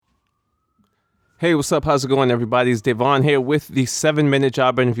Hey, what's up? How's it going, everybody? It's Devon here with the 7-Minute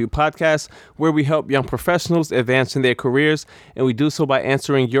Job Interview Podcast, where we help young professionals advance in their careers, and we do so by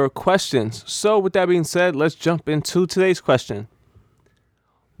answering your questions. So with that being said, let's jump into today's question.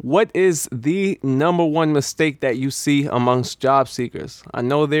 What is the number one mistake that you see amongst job seekers? I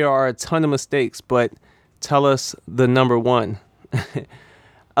know there are a ton of mistakes, but tell us the number one.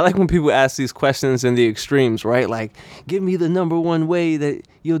 I like when people ask these questions in the extremes, right? Like, give me the number one way that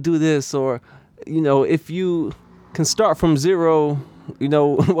you'll do this, or if you can start from zero,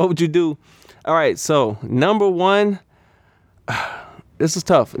 what would you do? All right, so number one, this is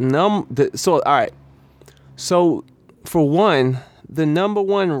tough. All right. So for one, the number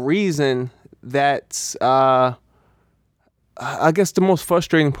one reason that's, I guess the most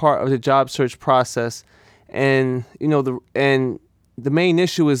frustrating part of the job search process, and the main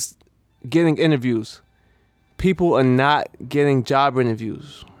issue is getting interviews. People are not getting job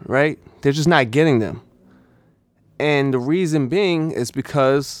interviews, right? They're just not getting them. And the reason being is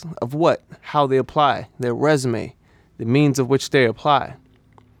because of what? How they apply, their resume, the means of which they apply.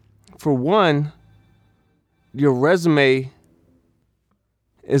 For one, your resume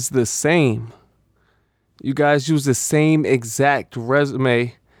is the same. You guys use the same exact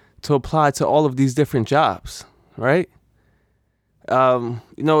resume to apply to all of these different jobs, right?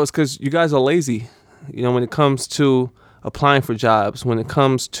 It's because you guys are lazy. When it comes to applying for jobs, when it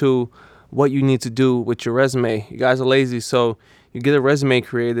comes to what you need to do with your resume, you guys are lazy. So you get a resume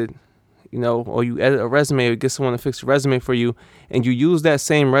created, or you edit a resume, or get someone to fix a resume for you, and you use that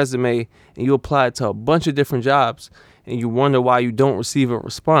same resume and you apply it to a bunch of different jobs, and you wonder why you don't receive a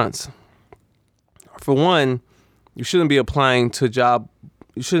response. For one, you shouldn't be you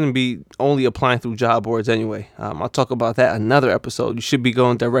shouldn't be only applying through job boards anyway. I'll talk about that another episode. You should be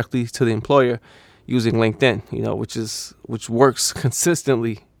going directly to the employer using LinkedIn, which works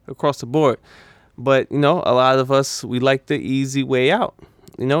consistently across the board. But, a lot of us, we like the easy way out.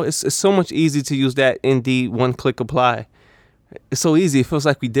 It's so much easier to use that Indeed one-click apply. It's so easy. It feels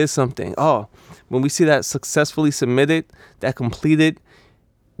like we did something. Oh, when we see that successfully submitted, that completed,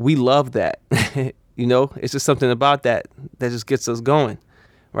 we love that. It's just something about that just gets us going,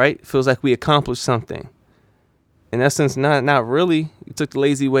 right? It feels like we accomplished something. In essence, not really. You took the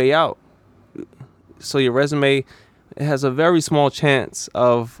lazy way out. So your resume, it has a very small chance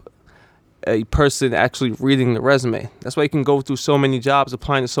of a person actually reading the resume. That's why you can go through so many jobs,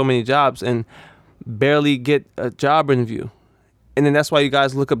 applying to so many jobs, and barely get a job interview. And then that's why you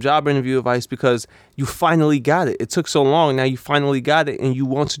guys look up job interview advice, because you finally got it. It took so long. Now you finally got it, and you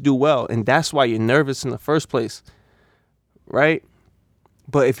want to do well. And that's why you're nervous in the first place, right?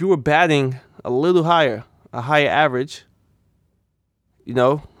 But if you were batting a little higher, a higher average,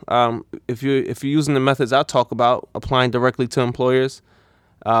 if you're using the methods I talk about, applying directly to employers,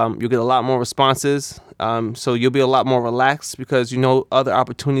 you'll get a lot more responses. So you'll be a lot more relaxed because other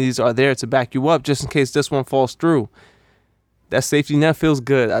opportunities are there to back you up just in case this one falls through. That safety net feels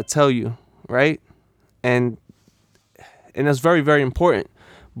good, I tell you, right? And that's very, very important.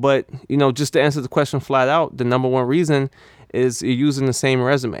 But, just to answer the question flat out, the number one reason is you're using the same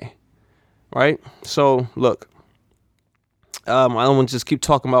resume, right? So look, I don't want to just keep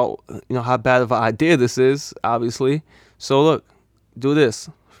talking about, how bad of an idea this is, obviously. So look, do this.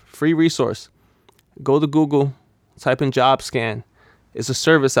 Free resource. Go to Google, type in JobScan. It's a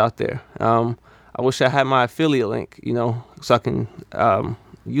service out there. I wish I had my affiliate link, so I can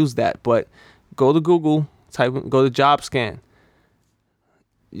use that. But go to Google, go to JobScan.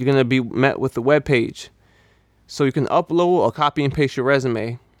 You're going to be met with the web page. So you can upload or copy and paste your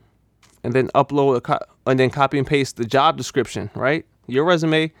resume, and then and then copy and paste the job description, right? Your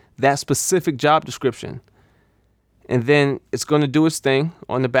resume, that specific job description. And then it's going to do its thing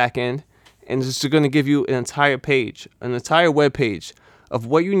on the back end, and it's just going to give you an entire page, an entire web page of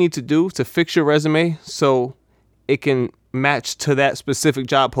what you need to do to fix your resume so it can match to that specific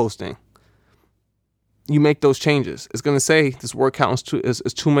job posting. You make those changes. It's going to say this word count is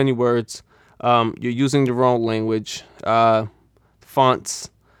too many words. You're using the wrong language, fonts,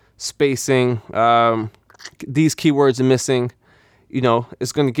 spacing, these keywords are missing.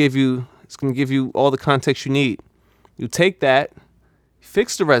 It's going to give you all the context you need. You take that,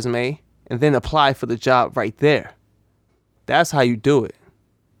 fix the resume, and then apply for the job right there. That's how you do it,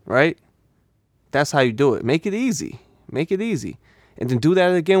 right? That's how you do it. Make it easy. And then do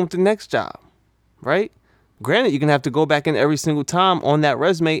that again with the next job, right? Granted, you're going to have to go back in every single time on that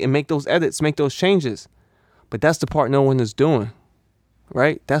resume and make those edits, make those changes. But that's the part no one is doing,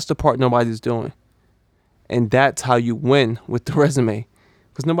 right? That's the part nobody's doing. And that's how you win with the resume.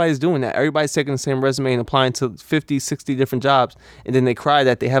 Because nobody's doing that. Everybody's taking the same resume and applying to 50, 60 different jobs. And then they cry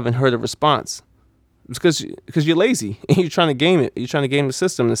that they haven't heard a response. It's because you're lazy and you're trying to game it. You're trying to game the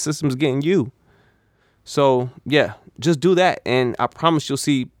system. The system's getting you. So yeah, just do that, and I promise you'll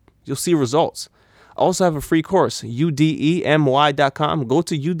see results. I also have a free course, udemy.com. Go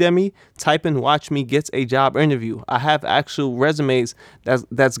to Udemy, type in "Watch Me Gets a Job Interview." I have actual resumes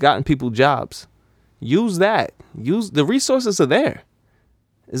that's gotten people jobs. Use that. Use the resources are there.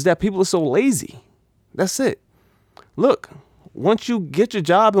 Is that people are so lazy. That's it. Look, once you get your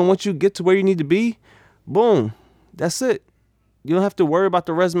job and once you get to where you need to be, boom, that's it. You don't have to worry about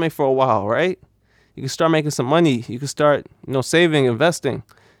the resume for a while, right? You can start making some money. You can start, saving, investing,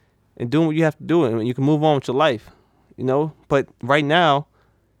 and doing what you have to do, and you can move on with your life, But right now,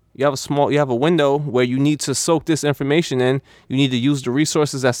 you have a window where you need to soak this information in. You need to use the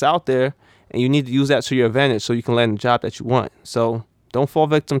resources that's out there, and you need to use that to your advantage so you can land the job that you want. So don't fall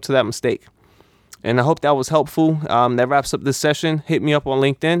victim to that mistake. And I hope that was helpful. That wraps up this session. Hit me up on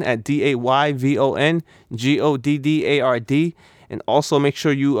LinkedIn at DAYVONGODDARD. And also make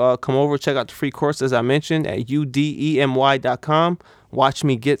sure you come over, check out the free course, as I mentioned, at udemy.com. Watch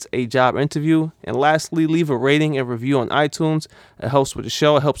Me Get a Job Interview. And lastly, leave a rating and review on iTunes. It helps with the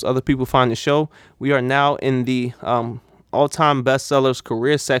show. It helps other people find the show. We are now in the all-time bestsellers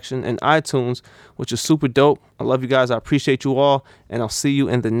career section in iTunes, which is super dope. I love you guys. I appreciate you all. And I'll see you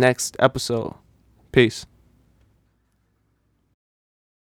in the next episode. Peace.